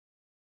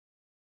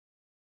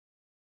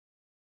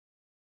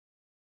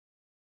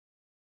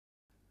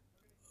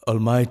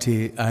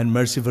Almighty and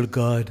merciful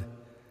God,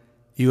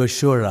 you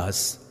assure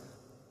us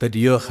that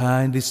your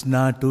hand is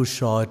not too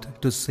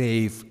short to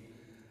save,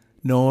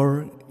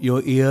 nor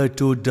your ear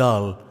too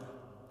dull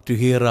to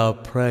hear our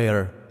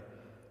prayer.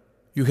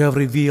 You have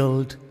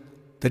revealed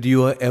that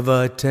you are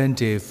ever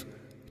attentive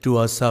to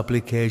our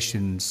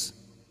supplications.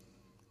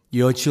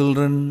 Your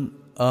children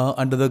are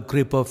under the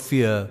grip of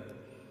fear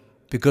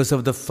because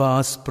of the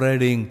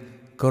fast-spreading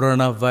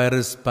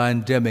coronavirus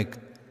pandemic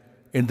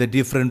in the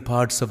different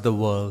parts of the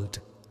world.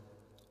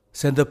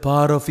 Send the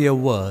power of your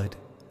word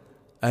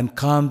and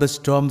calm the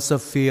storms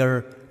of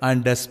fear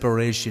and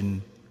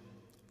desperation.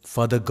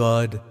 Father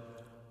God,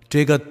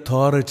 take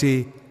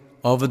authority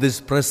over this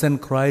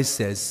present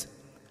crisis,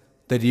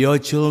 that your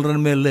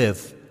children may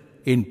live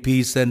in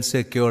peace and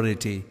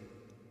security.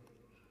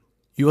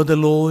 You are the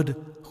Lord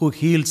who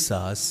heals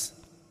us.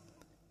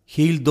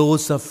 Heal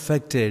those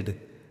affected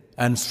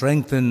and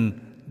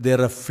strengthen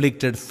their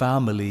afflicted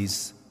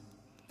families.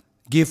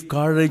 Give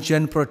courage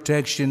and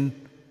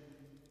protection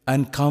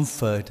and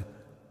comfort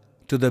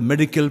to the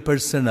medical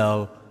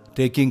personnel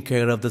taking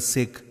care of the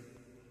sick.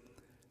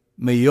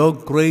 May your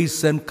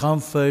grace and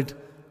comfort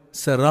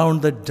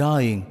surround the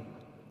dying,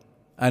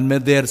 and may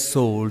their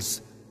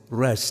souls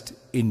rest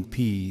in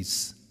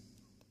peace.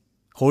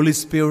 Holy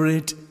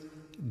Spirit,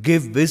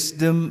 give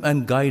wisdom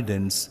and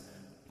guidance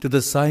to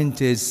the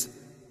scientists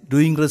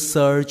doing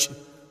research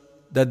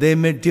that they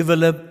may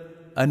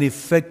develop an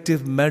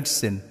effective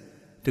medicine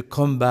to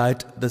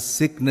combat the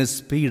sickness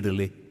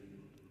speedily.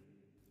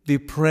 We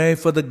pray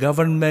for the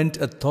government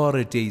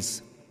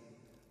authorities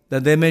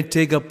that they may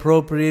take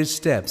appropriate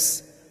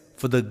steps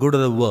for the good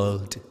of the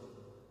world.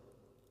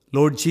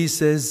 Lord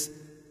Jesus,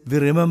 we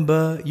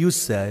remember you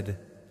said,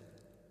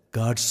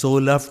 God so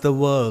loved the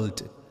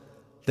world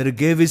that he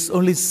gave his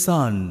only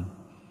Son,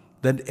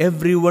 that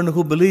everyone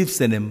who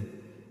believes in him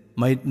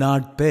might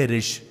not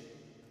perish,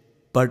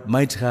 but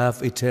might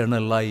have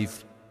eternal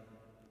life.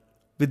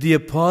 With the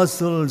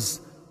apostles,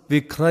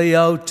 we cry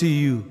out to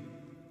you,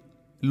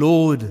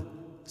 Lord,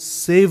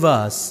 save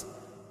us,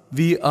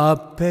 we are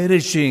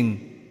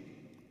perishing.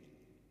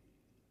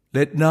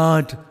 Let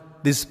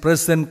not this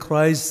present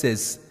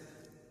crisis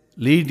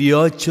lead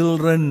your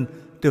children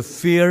to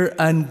fear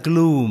and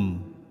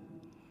gloom.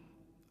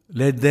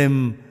 Let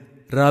them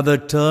rather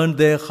turn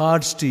their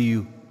hearts to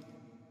you,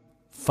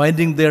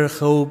 finding their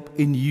hope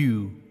in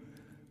you,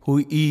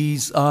 who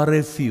is our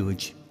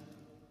refuge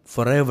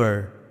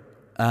forever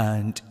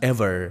and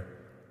ever.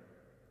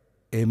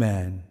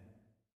 Amen.